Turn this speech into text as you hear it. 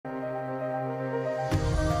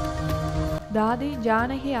தாதி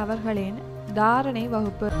ஜானகி அவர்களின் தாரணை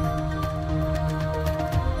வகுப்பு.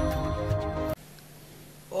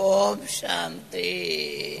 ஓம் சாந்தி.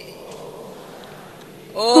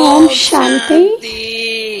 ஓம் சாந்தி.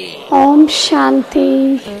 ஓம் சாந்தி.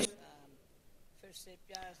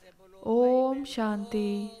 ஓம் சாந்தி.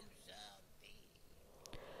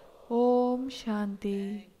 ஓம் சாந்தி.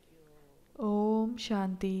 ஓம்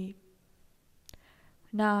சாந்தி.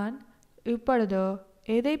 நான் இப்பொழுதோ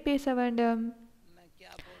எதை பேச வேண்டும்?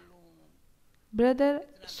 பிரதர்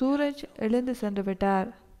சூரஜ் எழுந்து சென்று விட்டார்.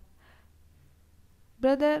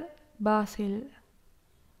 பிரதர் பாசில்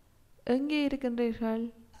எங்கே இருக்கின்றீர்கள்?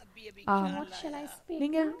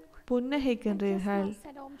 நீங்கள் புன்னகைக்கின்றீர்கள்.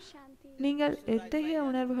 நீங்கள் எத்தகைய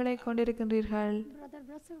உணர்வுகளை கொண்டிருக்கின்றீர்கள்?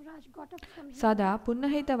 சதா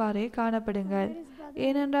புன்னகைத்தவாறே காணப்படுங்கள்.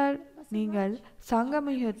 ஏனென்றால் நீங்கள்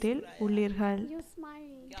சங்கமயுகத்தில் உள்ளீர்கள்.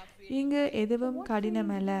 இங்கு எதுவும்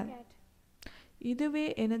கடினமல்ல. இதுவே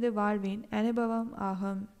எனது வாழ்வின் அனுபவம்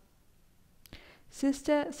ஆகும்.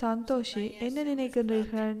 சிஸ்டர் சந்தோஷி, என்ன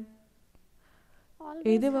நினைக்கின்றீர்கள்?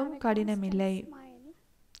 எதுவும் கடினமில்லை.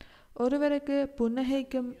 ஒருவருக்கு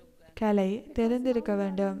புன்னகைக்கும் கலை தெரிந்திருக்க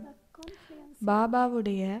வேண்டும்.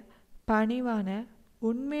 பாபாவுடைய பணிவான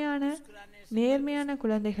உண்மையான நேர்மையான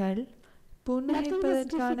குழந்தைகள்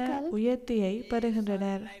புன்னகைப்பதற்கான உயர்த்தியை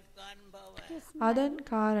பெறுகின்றனர். அதன்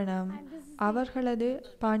காரணம் அவர்களது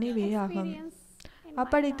பணிவே ஆகும்.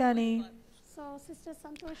 அப்படித்தானே?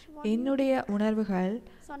 என்னுடைய உணர்வுகள்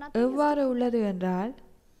எவ்வாறு உள்ளது என்றால்,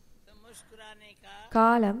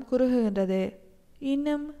 காலம் குறுகுகின்றது,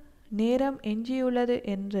 இன்னும் நேரம் எஞ்சியுள்ளது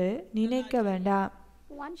என்று நினைக்க வேண்டாம்.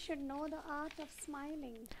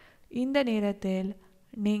 இந்த நேரத்தில்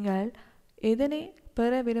நீங்கள் எதனை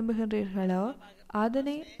பெற விரும்புகின்றீர்களோ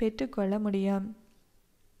அதனை பெற்றுக்கொள்ள முடியும்.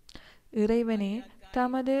 இறைவனே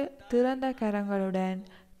தமது திறந்த கரங்களுடன்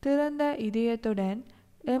திறந்த இதயத்துடன்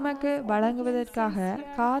எமக்கு வழங்குவதற்காக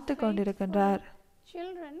காத்து கொண்டிருக்கின்றார்.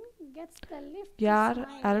 யார்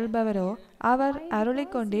அருள்பவரோ அவர்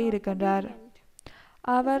அருளிக்கொண்டே இருக்கின்றார்.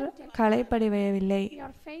 அவர் களைப்படையவில்லை.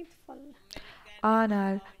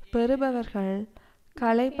 ஆனால் பெறுபவர்கள்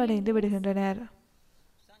களைப்படைந்து விடுகின்றனர்.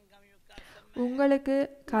 உங்களுக்கு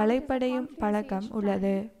களைப்படையும் பழக்கம்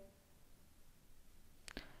உள்ளது.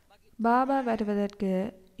 பாபா வருவதற்கு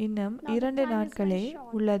இன்னும் 2 நாட்களே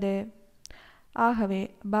உள்ளது. ஆகவே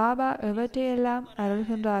பாபா எவற்றையெல்லாம்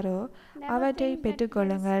அருள்கின்றாரோ அவற்றை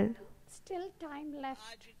பெற்றுக்கொள்ளுங்கள்.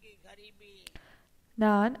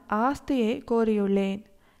 நான் ஆஸ்தியை கோரியுள்ளேன்.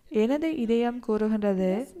 எனது இதயம்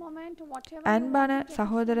கூறுகின்றது, அன்பான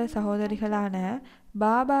சகோதர சகோதரிகளான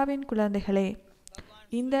பாபாவின் குழந்தைகளே,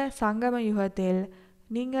 இந்த சங்கம யுகத்தில்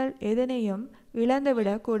நீங்கள் எதனையும்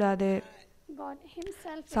இழந்துவிடக் கூடாது.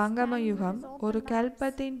 சங்கம யுகம் ஒரு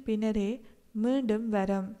கல்பத்தின் பின்னரே மீண்டும்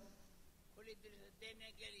வரும்.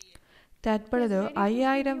 தற்பொழுது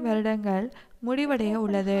 5000 வருடங்கள் முடிவடைய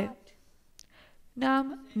உள்ளது. நாம்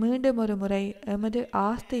மீண்டும் ஒரு முறை எமது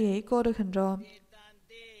ஆஸ்தியை கோருகின்றோம்.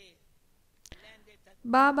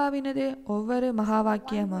 பாபாவினது ஒவ்வொரு மகா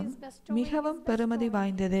வாக்கியமும் மிகவும் பெருமதி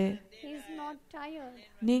வாய்ந்தது.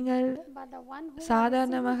 நீங்கள்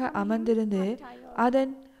சாதாரணமாக அமர்ந்திருந்து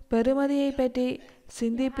அதன் பெருமதியை பற்றி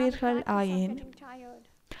சிந்திப்பீர்கள் ஆயின்,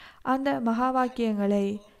 அந்த மகா வாக்கியங்களை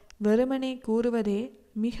வெறுமனே கூறுவதே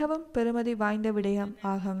மிகவும் பெருமதி வாய்ந்த விடயம்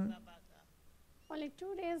ஆகும்.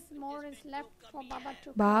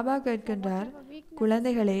 பாபா கேட்கின்றார்,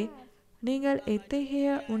 குழந்தைகளே, நீங்கள்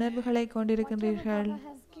எத்தகைய உணர்வுகளை கொண்டிருக்கின்றீர்கள்?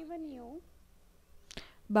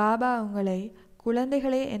 பாபா உங்களை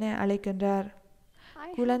குழந்தைகளே என அழைக்கின்றார்.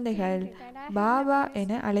 குழந்தைகள் பாபா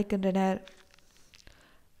என அழைக்கின்றனர்.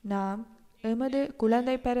 நாம் எமது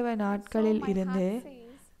குழந்தை பருவ நாட்களில் இருந்து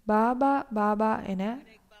பாபா பாபா என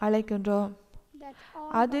அழைக்கின்றோம்.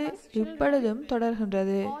 அது இப்பொழுதும்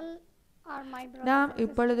தொடர்கின்றது. நாம்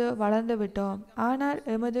இப்பொழுது வளர்ந்து விட்டோம். ஆனால்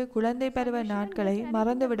எமது குழந்தை பருவ நாட்களை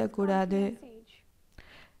மறந்துவிடக்கூடாது.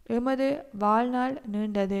 எமது வாழ்நாள்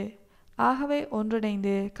நீண்டது. ஆகவே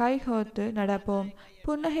ஒன்றிணைந்து கைகோர்த்து நடப்போம்.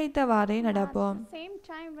 புன்னகைத்தவாறே நடப்போம்.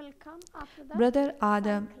 பிரதர்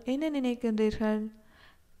ஆதம், என்ன நினைக்கின்றீர்கள்?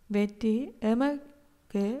 வெற்றி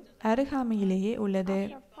எமக்கு அருகாமையிலேயே உள்ளது.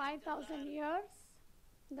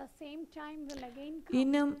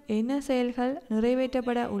 இன்னும் என்ன செயல்கள்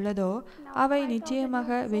நிறைவேற்றப்பட உள்ளதோ அவை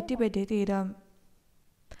நிச்சயமாக வெற்றி பெற்று தீரும்.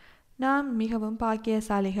 நாம் மிகவும்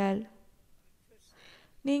பாக்கியசாலிகள்.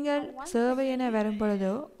 நீங்கள் சேவை என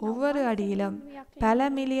வரும்பொழுதோ ஒவ்வொரு அடியிலும் பல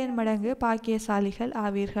மில்லியன் மடங்கு பாக்கியசாலிகள்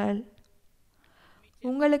ஆவீர்கள்.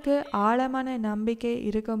 உங்களுக்கு ஆழமான நம்பிக்கை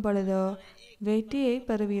இருக்கும் பொழுதோ வெற்றியை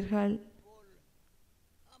பெறுவீர்கள்.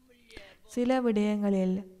 சில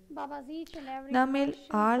விடயங்களில் Baba's each and every நம்மில் emotions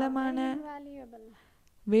are ஆழமான very invaluable.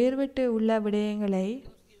 வேர்விட்டு உள்ள விடயங்களை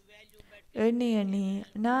எண்ணி எண்ணி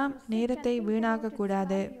நாம் You sit நேரத்தை and think வீணாக்க about its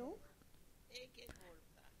கூடாது. value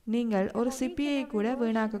நீங்கள் ஒரு about each சிப்பியை and every கூட version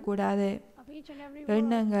வீணாக்க கூடாது. of each and every word.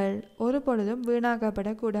 எண்ணங்கள் ஒரு பொழுதும்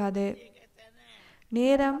வீணாக்கப்படக்கூடாது.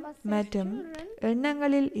 நேரம் Baba says, மற்றும் children,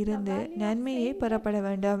 எண்ணங்களில் the இருந்து value of நன்மையை saying பெறப்பட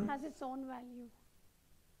வேண்டும். has its own value.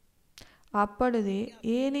 அப்பொழுதே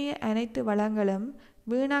ஏனைய அனைத்து வளங்களும்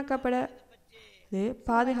வீணாக்கப்படாது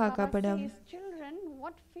பாதுகாக்கப்படும். Baba says, children,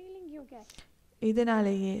 what feeling you get?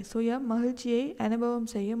 இதனாலேயே சுயம் மகிழ்ச்சியை அனுபவம்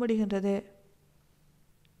செய்ய முடிகின்றது.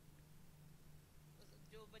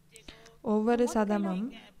 ஒவ்வொரு சதமும்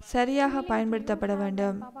சரியாக பயன்படுத்தப்பட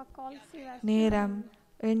வேண்டும். Baba calls you as நேரம்,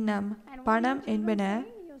 எண்ணம், பணம் என்பன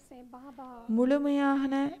you say, Baba.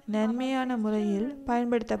 முழுமையான நன்மையான முறையில்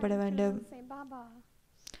பயன்படுத்தப்பட வேண்டும். Say, Baba.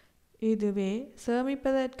 இதுவே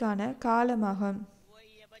சேமிப்பதற்கான காலமாகும்.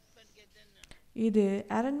 இது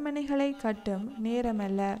அரண்மனைகளை கட்டும்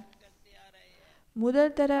நேரமல்ல.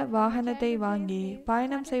 முதல் தர வாகனத்தை வாங்கி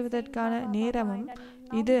பயணம் செய்வதற்கான நேரமும்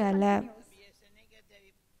இது அல்ல.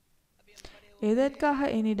 எதற்காக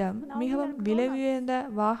என்னிடம் மிகவும் விலை உயர்ந்த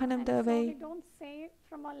வாகனம் தேவை?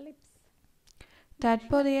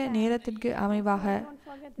 தற்போதைய நேரத்திற்கு அமைவாக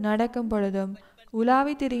நடக்கும் பொழுதும்,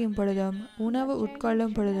 உலாவி திரியும் பொழுதும், உணவு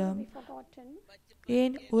உட்கொள்ளும் பொழுதும்,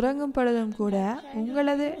 ஏன் உறங்கும் பொழுதும் கூட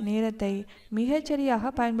உங்களது நேரத்தை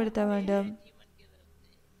மிகச்சரியாக பயன்படுத்த வேண்டும்.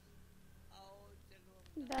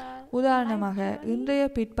 உதாரணமாக, இன்றைய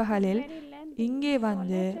பிற்பகலில் இங்கே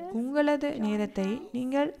வந்து உங்களது நேரத்தை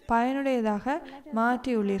நீங்கள் பயனுடையதாக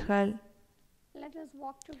மாற்றியுள்ளீர்கள்.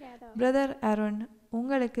 பிரதர் அருண்,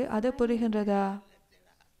 உங்களுக்கு அது புரிகின்றதா?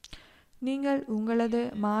 நீங்கள் உங்களது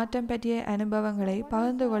மாற்றம் பற்றிய அனுபவங்களை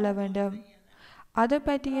பகிர்ந்து கொள்ள வேண்டும். அது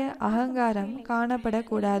பற்றிய அகங்காரம்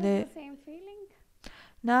காணப்படக்கூடாது.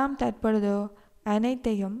 நாம் தற்பொழுதோ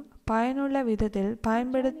அனைத்தையும் பயனுள்ள விதத்தில்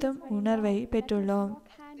பயன்படுத்தும் உணர்வை பெற்றுள்ளோம்.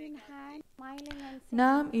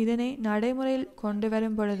 நாம் இதனை நடைமுறையில் கொண்டு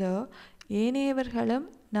வரும் பொழுதோ ஏனையவர்களும்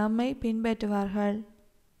நம்மை பின்பற்றுவார்கள்.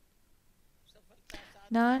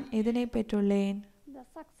 நான் இதனை பெற்றுள்ளேன்,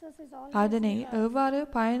 அதனை எவ்வாறு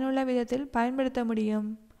பயனுள்ள விதத்தில் பயன்படுத்த முடியும்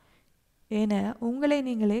என உங்களை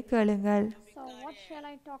நீங்களே கேளுங்கள்.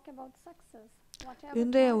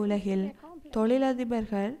 இன்றைய உலகில்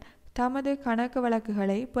தொழிலதிபர்கள் தமது கணக்கு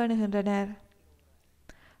வழக்குகளை பேணுகின்றனர்.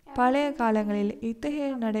 பழைய காலங்களில் இத்தகைய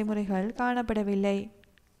நடைமுறைகள் காணப்படவில்லை.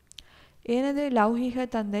 எனது லௌகிக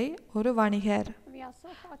தந்தை ஒரு வணிகர்.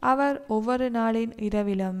 அவர் ஒவ்வொரு நாளின்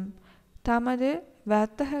இரவிலும் தமது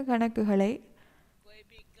வர்த்தக கணக்குகளை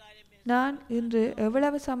நான் இன்று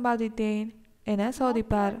எவ்வளவு சம்பாதித்தேன் என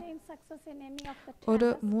சோதிப்பார். ஒரு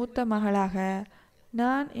மூத்த மகளாக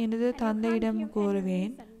நான் எனது தந்தையிடம்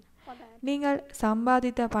கூறுவேன், நீங்கள்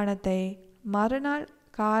சம்பாதித்த பணத்தை மறுநாள்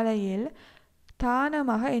காலையில்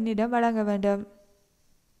தானமாக என்னிடம் வழங்க வேண்டும்.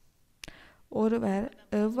 ஒருவர்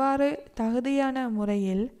எவ்வாறு தகுதியான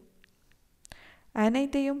முறையில்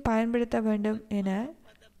அனைத்தையும் பயன்படுத்த வேண்டும் என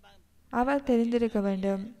அவர் தெரிந்திருக்க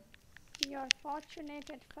வேண்டும்.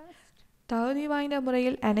 தகுதி வாய்ந்த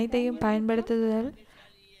முறையில் அனைத்தையும் பயன்படுத்துதல்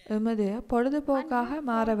எமது பொழுதுபோக்காக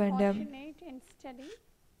மாற வேண்டும்.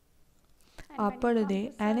 அப்பொழுதே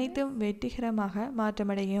அனைத்தும் வெற்றிகரமாக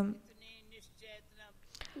மாற்றமடையும்.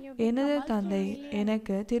 எனது தந்தை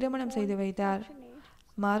எனக்கு திருமணம் செய்து வைத்தார்.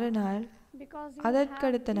 மறுநாள்,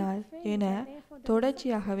 அதற்கடுத்த நாள் என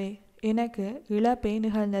தொடர்ச்சியாகவே எனக்கு இழப்பே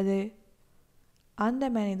நிகழ்ந்தது. அந்த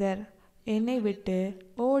மனிதர் என்னை விட்டு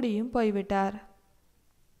ஓடியும் போய்விட்டார்.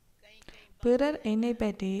 பிறர் என்னை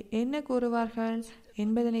பற்றி என்ன கூறுவார்கள்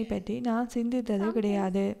என்பதனை பற்றி நான் சிந்தித்தது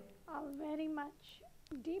கிடையாது.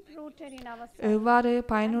 எவ்வாறு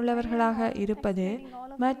பயனுள்ளவர்களாக இருப்பது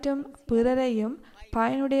மற்றும் பிறரையும்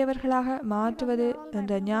பயனுடையவர்களாக மாற்றுவது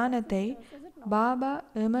என்ற ஞானத்தை பாபா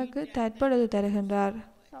எமக்கு தற்பொழுது தருகின்றார்.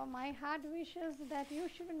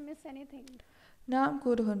 நாம்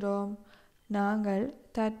கூறுகின்றோம், நாங்கள்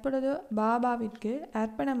தற்பொழுது பாபாவிற்கு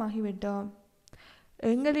அர்ப்பணமாகிவிட்டோம்.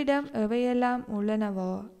 எங்களிடம் எவையெல்லாம்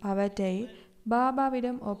உள்ளனவோ அவற்றை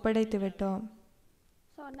பாபாவிடம் ஒப்படைத்து விட்டோம்.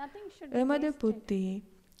 எமது புத்தி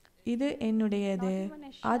இது என்னுடையது,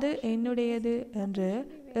 அது என்னுடையது என்று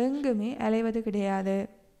எங்குமே அலைவது கிடையாது.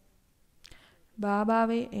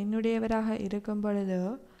 பாபாவை என்னுடையவராக இருக்கும் பொழுதோ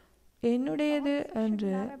என்னுடையது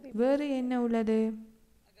என்று வேறு என்ன உள்ளது?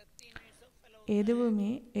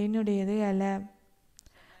 எதுவுமே என்னுடையது அல்ல.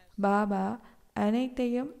 பாபா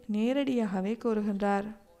அனைத்தையும் நேரடியாகவே கூறுகின்றார்.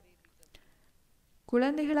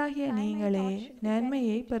 குழந்தைகளாகிய நீங்களே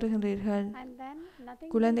நன்மையை பெறுகின்றீர்கள்.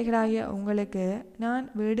 குழந்தைகளாகிய உங்களுக்கு நான்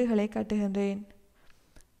வீடுகளை கட்டுகின்றேன்.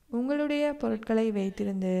 உங்களுடைய பொருட்களை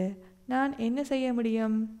வைத்திருந்து நான் என்ன செய்ய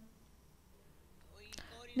முடியும்?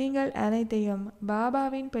 நீங்கள் அனைத்தையும்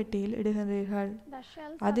பாபாவின் பெட்டியில் இடுகின்றீர்கள். The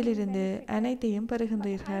shells are அதிலிருந்து benefited, அனைத்தையும் but I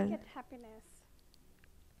பெறுகின்றீர்கள். get happiness.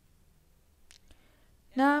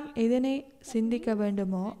 நாம் எதனை சிந்திக்க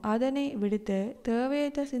வேண்டுமோ அதனை விடுத்து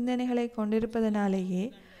தேவையற்ற சிந்தனைகளை கொண்டிருப்பதனாலேயே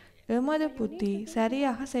எமது புத்தி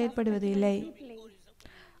சரியாக செயற்படுவதில்லை.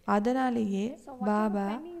 அதனாலேயே பாபா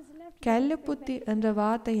கல்லுப்புத்தி என்ற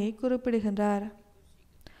வார்த்தையை குறிப்பிடுகின்றார்.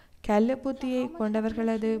 கல்லுப்புத்தியை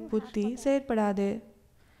கொண்டவர்களது புத்தி செயற்படாது.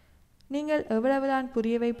 நீங்கள் எவ்வளவுதான்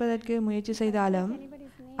புரிய வைப்பதற்கு முயற்சி செய்தாலும்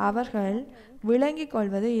அவர்கள் விளங்கிக்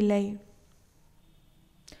கொள்வது இல்லை.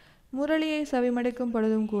 முரளியை செவிமடுக்கும்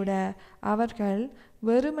பொழுதும் கூட அவர்கள்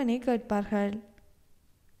வெறுமனே கேட்பார்கள்.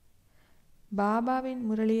 பாபாவின்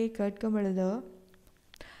முரளியை கேட்கும் பொழுதோ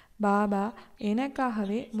பாபா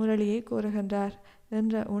எனக்காகவே முரளியை கூறுகின்றார்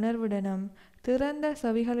என்ற உணர்வுடனும் திறந்த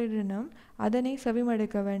செவிகளுடனும் அதனை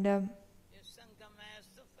செவிமடுக்க வேண்டும்.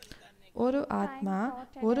 ஒரு ஆத்மா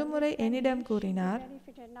ஒரு முறை என்னிடம் கூறினார்,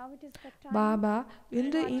 பாபா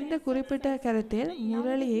இன்று இந்த குறிப்பிட்ட கருத்தில்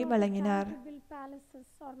முரளியை வழங்கினார்.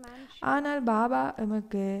 ஆனால் பாபா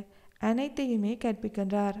எமக்கு அனைத்தையுமே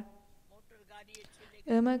கற்பிக்கின்றார்.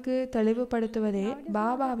 எமக்கு தெளிவுபடுத்துவதே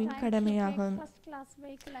பாபாவின் கடமையாகும்.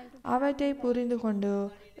 அவற்றை புரிந்து கொண்டு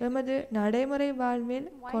எமது நடைமுறை வாழ்வில்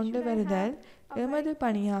கொண்டு வருதல் எமது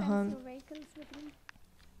பணியாகும்.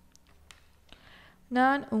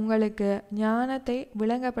 நான் உங்களுக்கு ஞானத்தை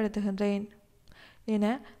விளங்கப்படுத்துகின்றேன் என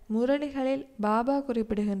முரளிகளில் பாபா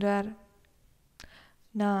குறிப்பிடுகின்றார்.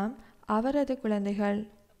 நாம் அவரது குழந்தைகள்,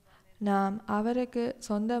 நாம் அவருக்கு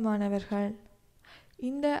சொந்தமானவர்கள்.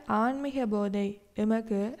 இந்த ஆன்மீக போதை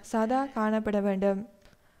எமக்கு சதா காணப்பட வேண்டும்.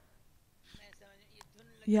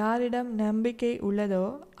 யாரிடம் நம்பிக்கை உள்ளதோ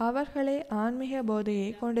அவர்களே ஆன்மீக போதையை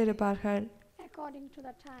கொண்டிருப்பார்கள்.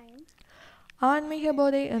 ஆன்மீக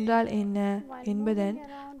போதை என்றால் என்ன என்பதன்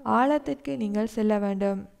ஆழத்திற்கு நீங்கள் செல்ல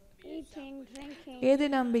வேண்டும். ஏது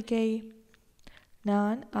நம்பிக்கை?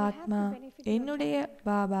 நான் ஆத்மா, என்னுடைய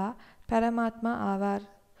பாபா பரமாத்மா ஆவார்.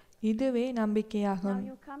 இதுவே நம்பிக்கையாகும்.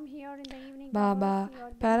 பாபா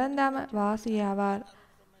பரந்தாம வாசியாவார்.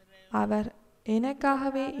 அவர்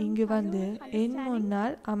எனக்காகவே இங்கு வந்து என்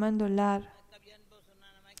முன்னால் அமர்ந்துள்ளார்.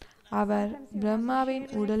 அவர் பிரம்மாவின்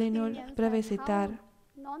உடலினுள் பிரவேசித்தார்.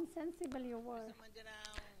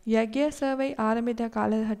 யக்ய சேவை ஆரம்பித்த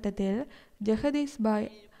காலகட்டத்தில் ஜெகதீஷ் பாய்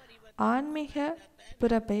ஆன்மீக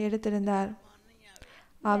பிறப்பை எடுத்திருந்தார்.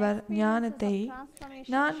 அவர் ஞானத்தை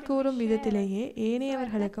நான் கூறும் விதத்திலேயே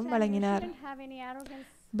ஏனையவர்களுக்கும் வழங்கினார்.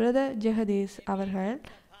 பிரதர் ஜெகதீஷ் அவர்கள்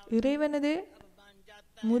இறைவனது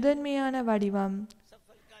முதன்மையான வடிவம்,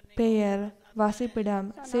 பெயர், வசிப்பிடம்,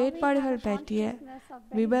 செயற்பாடுகள் பற்றிய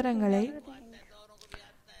விவரங்களை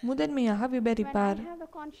முதன்மையாக விவரிப்பார்.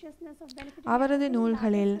 அவரது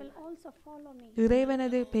நூல்களில்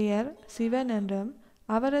இறைவனது பெயர் சிவன் என்றும்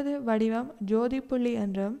அவரது வடிவம் ஜோதிப்புள்ளி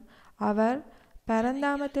என்றும் அவர்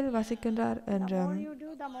பரந்தாமத்தில் வசிக்கின்றார் என்றும்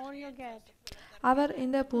அவர்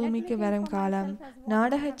இந்த பூமிக்கு வரும் காலம்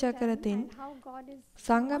நாடக சக்கரத்தின்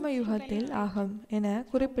சங்கம யுகத்தில் ஆகும் என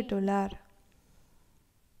குறிப்பிட்டுள்ளார்.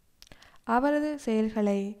 அவரது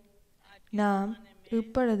செயல்களை நாம்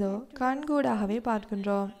இப்பொழுதோ கண்கூடாகவே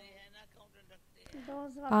பார்க்கின்றோம்.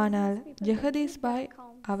 ஆனால் ஜெகதீஷ் பாய்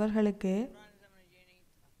அவர்களுக்கு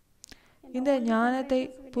இந்த ஞானத்தை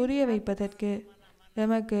புரிய வைப்பதற்கு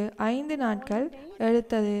எமக்கு 5 நாட்கள்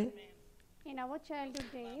எடுத்தது.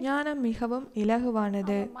 ஞானம் மிகவும்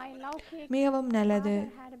இலகுவானது, மிகவும் நல்லது.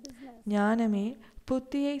 ஞானமே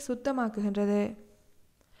புத்தியை சுத்தமாக்குகின்றது.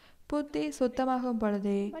 புத்தி சுத்தமாகும்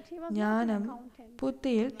பொழுதே ஞானம்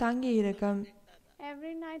புத்தியில் தங்கியிருக்கும்.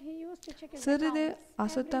 சிறிது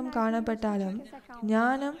அசுத்தம் காணப்பட்டாலும்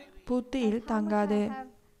ஞானம் புத்தியில் தங்காது.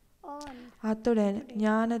 அத்துடன்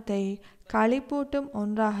ஞானத்தை களிப்பூட்டும்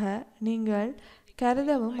ஒன்றாக நீங்கள்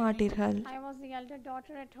கருதவும் மாட்டீர்கள்.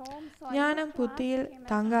 ஞானம் புத்தியில்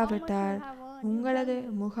தங்காவிட்டால் உங்களது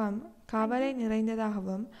முகம் கவலை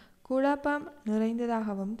நிறைந்ததாகவும் குழப்பம்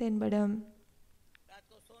நிறைந்ததாகவும் தென்படும்.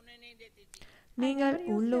 நீங்கள்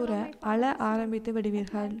உள்ளூர அழ ஆரம்பித்து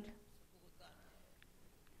விடுவீர்கள்.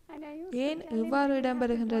 ஏன் இவ்வாறு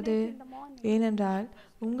இடம்பெறுகின்றது? ஏனென்றால்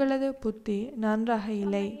உங்களது புத்தி நன்றாக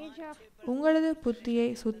இல்லை. உங்களது புத்தியை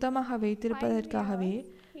சுத்தமாக வைத்திருப்பதற்காகவே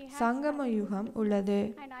சங்கம யுகம் உள்ளது.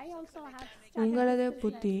 உங்களது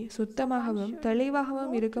புத்தி சுத்தமாகவும்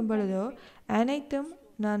தெளிவாகவும் இருக்கும் பொழுதோ அனைத்தும்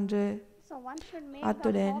நன்று.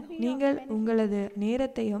 அத்துடன் நீங்கள் உங்களது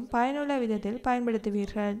நேரத்தையும் பயனுள்ள விதத்தில்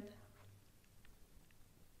பயன்படுத்துவீர்கள்.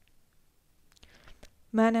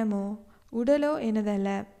 மனமோ உடலோ எனதல்ல.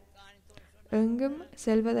 எங்கும்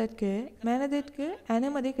செல்வதற்கு மனதிற்கு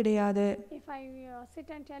அனுமதி கிடையாது. If I sit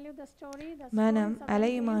and tell you the story, மனம் stories of the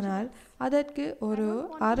அலையுமானால் angels, அதற்கு ஒரு I don't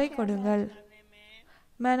want to அறை share கொடுங்கள்.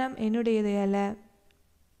 மனம் என்னுடையது அல்ல.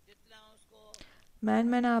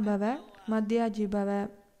 மன்மனாபவ மத்தியாஜிபவ.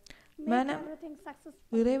 make மனம் everything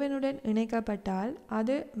successful. இறைவனுடன் இணைக்கப்பட்டால்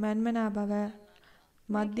அது மன்மனாபவ.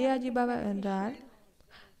 மத்தியாஜிபவ என்றால்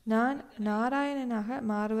நான் நாராயணனாக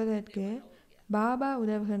மாறுவதற்கு Baba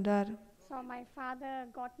உதவுகின்றார். So my father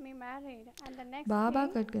got me married, and the next Baba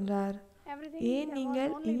day, கேட்கின்றார், everything ஏன் was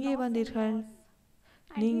நீங்கள் only இங்கே loss and வந்தீர்கள்? loss.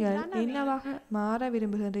 And he நீங்கள் ran away. என்னவாக மாற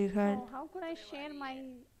விரும்புகின்றீர்கள்? So how could I share my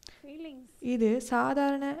feelings? இது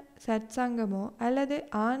சாதாரண சத்சங்கமோ அல்லது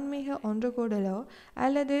ஆன்மீக ஒன்று கூடலோ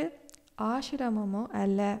அல்லது ஆசிரமமோ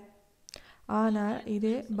அல்ல, ஆனால்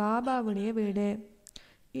இது பாபாவுடைய வீடு.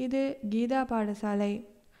 இது கீதா பாடசாலை.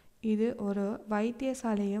 இது ஒரு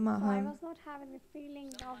வைத்தியசாலையும் So I ஆகும். was not having a feeling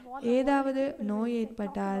of what ஏதாவது the நோய் people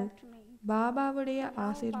ஏற்பட்டால் talk about me. பாபாவுடைய Now Baba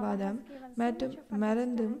ஆசீர்வாதம் has given so மற்றும் much of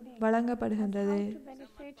மருந்தும் understanding வழங்கப்படுகின்றது. as how to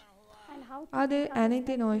benefit and how to அது make others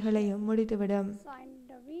அனைத்து நோய்களையும் முடித்துவிடும். So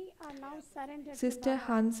and we are now surrendered to sister Baba.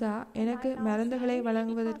 Hansa எனக்கு I now மருந்துகளை say,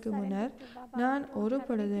 வழங்குவதற்கு because முன்னர் surrendered to Baba, நான் we don't ஒரு have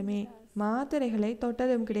பொழுதுமே anything with us. மாத்திரைகளை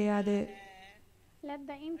தொட்டதும் கிடையாது. Let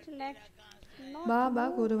the intellect not Baba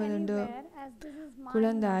move கூறுவதுண்டு, anywhere, as this is mine,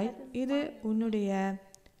 குழந்தாய், that is இது mine. உன்னுடைய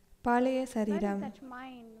பழைய Where is சரீரம். that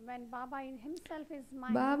mine when Baba in himself is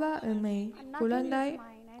mine? Baba எம்மை And nothing குழந்தாய் is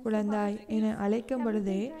mine. And so குழந்தாய் Baba என speaks அழைக்கும்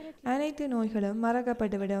பொழுதே everything directly. அனைத்து நோய்களும்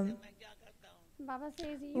மறக்கப்பட்டுவிடும். Baba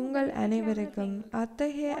says, you உங்கள் benefit அனைவருக்கும் everything.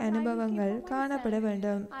 அத்தகைய What I will அனுபவங்கள் keep for காணப்பட myself.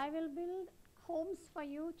 வேண்டும். I will build homes for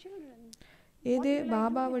you children. இது What will I do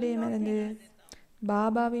பாபாவுடைய with your மருந்து. things?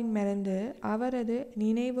 பாபாவின் மருந்து அவரது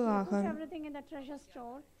நினைவு You put ஆகும். everything in the treasure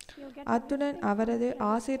store, you get அத்துடன் everything from அவரது the treasure.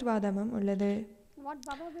 ஆசீர்வாதமும் உள்ளது. What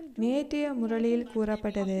Baba will do நேற்றைய with முரளில் everything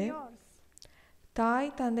கூறப்பட்டது, of yours.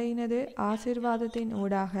 தாய் தந்தையினது ஆசீர்வாதத்தின்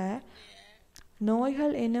ஊடாக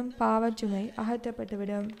நோய்கள் என்னும் பாவச்சுமை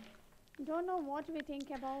அகற்றப்பட்டுவிடும். Don't know what we think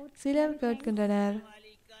about சிலர் many things. கேட்கின்றனர்,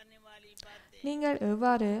 நீங்கள்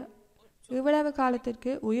எவ்வாறு இவ்வளவு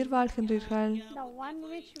காலத்திற்கு உயிர் வாழ்கின்றீர்கள்? The one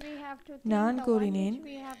which we have to think, நான் the one கூறினேன்,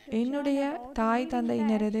 which we have to என்னுடைய churn about, தாய் living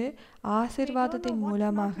தந்தையினரது that, we don't know ஆசீர்வாதத்தின் what not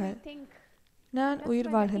மூலமாக we think. நான் That's உயிர்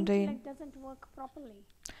why the வாழ்கின்றேன். intellect doesn't work properly.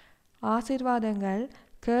 ஆசீர்வாதங்கள்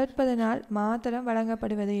கேட்பதனால் மாத்திரம்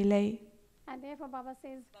வழங்கப்படுவது இல்லை. And therefore Baba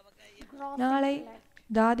says, gross நாளை intellect.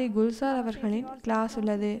 தாதி குல்சார் Baba அவர்களின் says, yours is class gross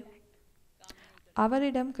உள்ளது. intellect.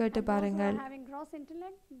 அவரிடம் கேட்டு And those who are பாருங்கள். having gross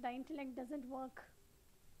intellect, the intellect doesn't work.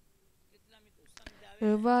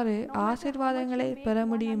 எவ்வாறு No matter how much ஆசீர்வாதங்களை you make பெற one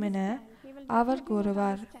முடியும் என understand, he will our definitely not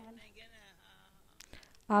கூறுவார். understand.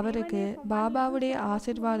 அவருக்கு Even if one பாபாவுடைய listens to Baba's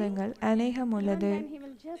ஆசீர்வாதங்கள் அநேகம் Even உள்ளது. then he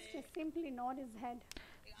will just simply nod his head.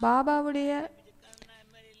 பாபாவுடைய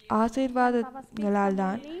ஆசீர்வாதங்களால்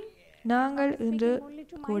தான் நாங்கள் இன்று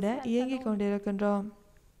கூட இயங்கிக் கொண்டிருக்கின்றோம்.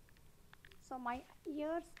 So my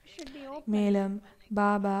ears should be open. மேலும்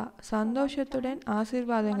பாபா சந்தோஷத்துடன்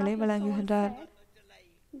ஆசீர்வாதங்களை வழங்குகின்றார்.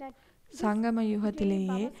 That சங்கம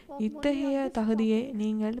யுகத்திலேயே இத்தகைய தகுதியை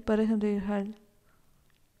நீங்கள் பெறுகின்றீர்கள்.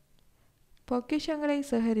 பொக்கிஷங்களை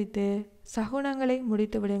சேகரித்து சகுனங்களை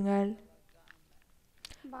முடித்து விடுங்கள்.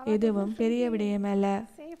 Baba எதுவும் doesn't பெரிய simply விடயமல்ல,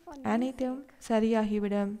 say for அனைத்தும் namesake.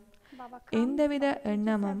 சரியாகிவிடும். Baba comes, எந்தவித Baba teaches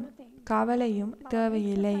எண்ணமும் everything. கவலையும் Baba makes us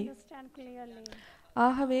தேவையில்லை. understand clearly.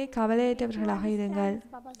 ஆகவே கவலையற்றவர்களாக He இருங்கள்,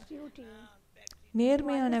 understands Baba's duty.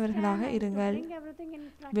 நேர்மையானவர்களாக Understand and to இருங்கள். bring everything in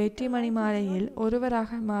practical வெற்றி life மணி is your மாலையில் duty.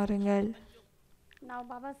 ஒருவராக மாறுங்கள். Now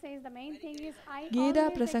Baba says the main thing is I Geetha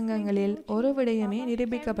always பிரசங்கங்களில் explain to you ஒரு children. விடயமே Baba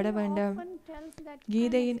நிரூபிக்கப்பட very வேண்டும். often tells that I'm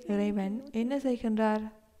கீதையின் explaining இறைவன் to you என்ன children. செய்கின்றார்?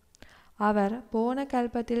 அவர் போன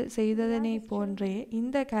கல்பத்தில் செய்ததனை போன்றே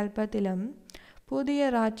இந்த கல்பத்திலும் புதிய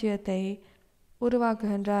ராஜ்யத்தை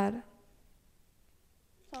உருவாக்குகின்றார்.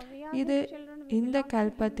 So we are இது his children, we இந்த belong to him,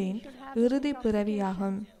 கல்பத்தின் we should have the இறுதி reciprocation.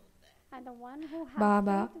 பிறவியாகும். And the one who has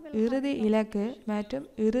Baba faith will have இறுதி the இலக்கு reciprocation. மற்றும்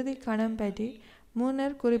இறுதி கணம் பற்றி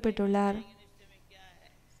முன்னர் குறிப்பிட்டுள்ளார்.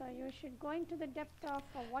 So you should go into the depth of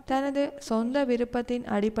what is தனது the சொந்த விருப்பத்தின்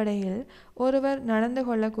அடிப்படையில் ஒருவர் நடந்து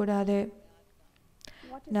கொள்ளக்கூடாது.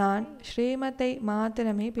 what is நான் faith? ஸ்ரீமத்தை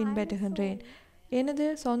மாத்திரமே பின்பற்றுகின்றேன், எனது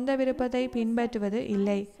சொந்த விருப்பத்தை பின்பற்றுவது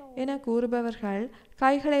இல்லை என கூறுபவர்கள்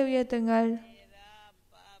கைகளை உயர்த்துங்கள்.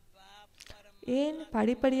 ஏன்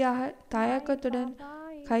படிப்படியாக தயக்கத்துடன்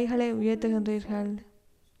கைகளை உயர்த்துகின்றீர்கள்?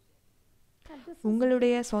 And this is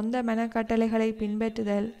உங்களுடைய சொந்த மனக்கட்டளைகளை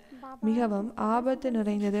பின்பற்றுதல் Baba மிகவும் is the ஆபத்து residence of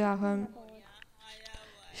நிறைந்தது ஆகும்.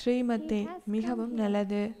 Srinagar. ஸ்ரீமத்தே மிகவும்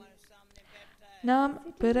நல்லது. நாம்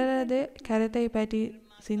பிறரது கருத்தை பற்றி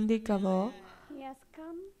சிந்திக்கவோ He has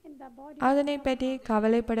come in the body அதனை பற்றி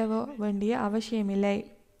கவலைப்படவோ வேண்டிய அவசியமில்லை.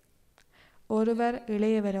 ஒருவர்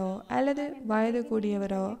இளையவரோ அல்லது வயது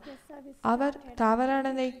கூடியவரோ அவர்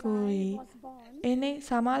தவறானதை கூறி என்னை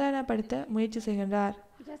சமாதானப்படுத்த முயற்சி செய்கின்றார்.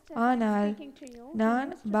 ஆனால் நான்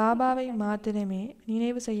பாபாவை மாத்திரமே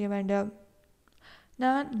நினைவு செய்ய வேண்டும்.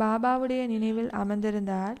 நான் பாபாவுடைய நினைவில்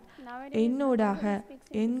அமர்ந்திருந்தால் என்னூடாக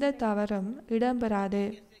எந்த தவறும் இடம்பெறாது.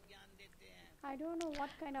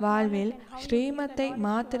 வாழ்வில் ஸ்ரீமத்தை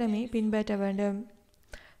மாத்திரமே பின்பற்ற வேண்டும்.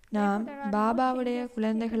 நாம் பாபாவுடைய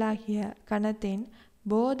குழந்தைகளாகிய கணத்தின்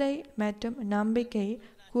போதை மற்றும் நம்பிக்கை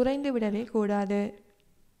குறைந்துவிடவே கூடாது.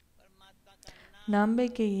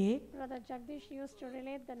 நம்பிக்கையே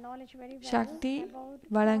சக்தி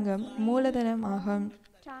வழங்கும் மூலதனம் ஆகும்.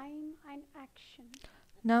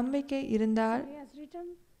 நம்பிக்கை இருந்தால்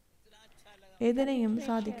எதனையும்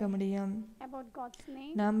சாதிக்க முடியும்.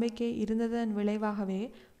 நம்பிக்கை இருந்ததன் விளைவாகவே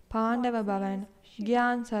பாண்டவ பவன்,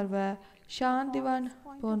 கியான் சர்வ, சாந்திவான்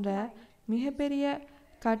போன்ற மிகப்பெரிய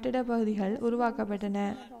கட்டிட பகுதிகள் உருவாக்கப்பட்டன.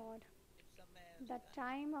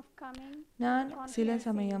 நான் சில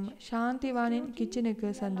சமயம் சாந்திவானின் கிச்சனுக்கு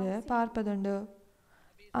சென்று பார்ப்பதுண்டு.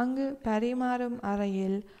 அங்கு பரிமாறும்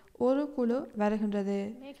அறையில் ஒரு குழு வருகின்றது.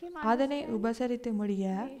 அதனை உபசரித்து முடிய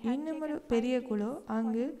இன்னும் ஒரு பெரிய குழு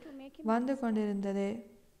அங்கு வந்து கொண்டிருந்தது.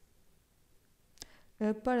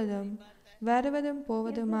 எப்பொழுதும் வருவதும்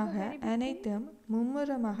போவதுமாக அனைத்தும்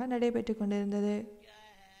மும்முரமாக நடைபெற்று கொண்டிருந்தது.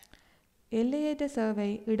 எல்லையற்ற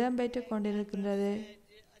சேவை இடம்பெற்று கொண்டிருக்கின்றது.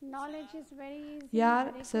 யார்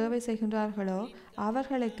சேவை செய்கின்றார்களோ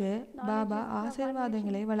அவர்களுக்கு பாபா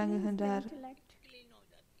ஆசீர்வாதங்களை வழங்குகின்றார்.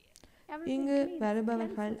 இங்கு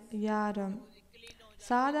வருபவர்கள் யாரும்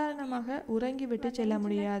சாதாரணமாக உறங்கிவிட்டு செல்ல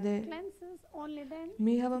முடியாது.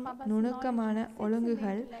 மிகவும் நுணுக்கமான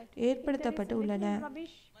ஒழுங்குகள் ஏற்படுத்தப்பட்டு உள்ளன.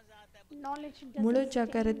 முழு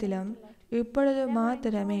சக்கரத்திலும் இப்பொழுது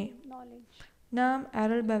மாத்திரமே நாம்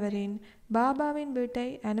அருள்பவரின் பாபாவின் வீட்டை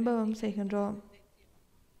அனுபவம் செய்கின்றோம்.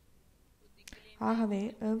 ஆகவே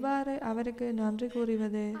எவ்வாறு அவருக்கு நன்றி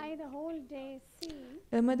கூறுவது?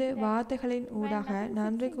 எமது வார்த்தைகளின் ஊடாக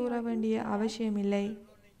நன்றி கூற வேண்டிய அவசியமில்லை.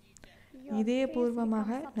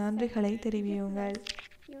 இதயபூர்வமாக நன்றிகளை தெரிவியுங்கள்.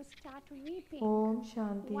 ஓம்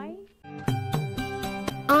சாந்தி.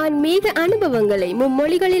 ஆன்மீக அனுபவங்களை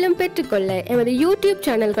மும்மொழிகளிலும் பெற்றுக்கொள்ள எமது யூடியூப்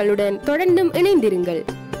சேனல்களுடன் தொடர்ந்தும் இணைந்திருங்கள்.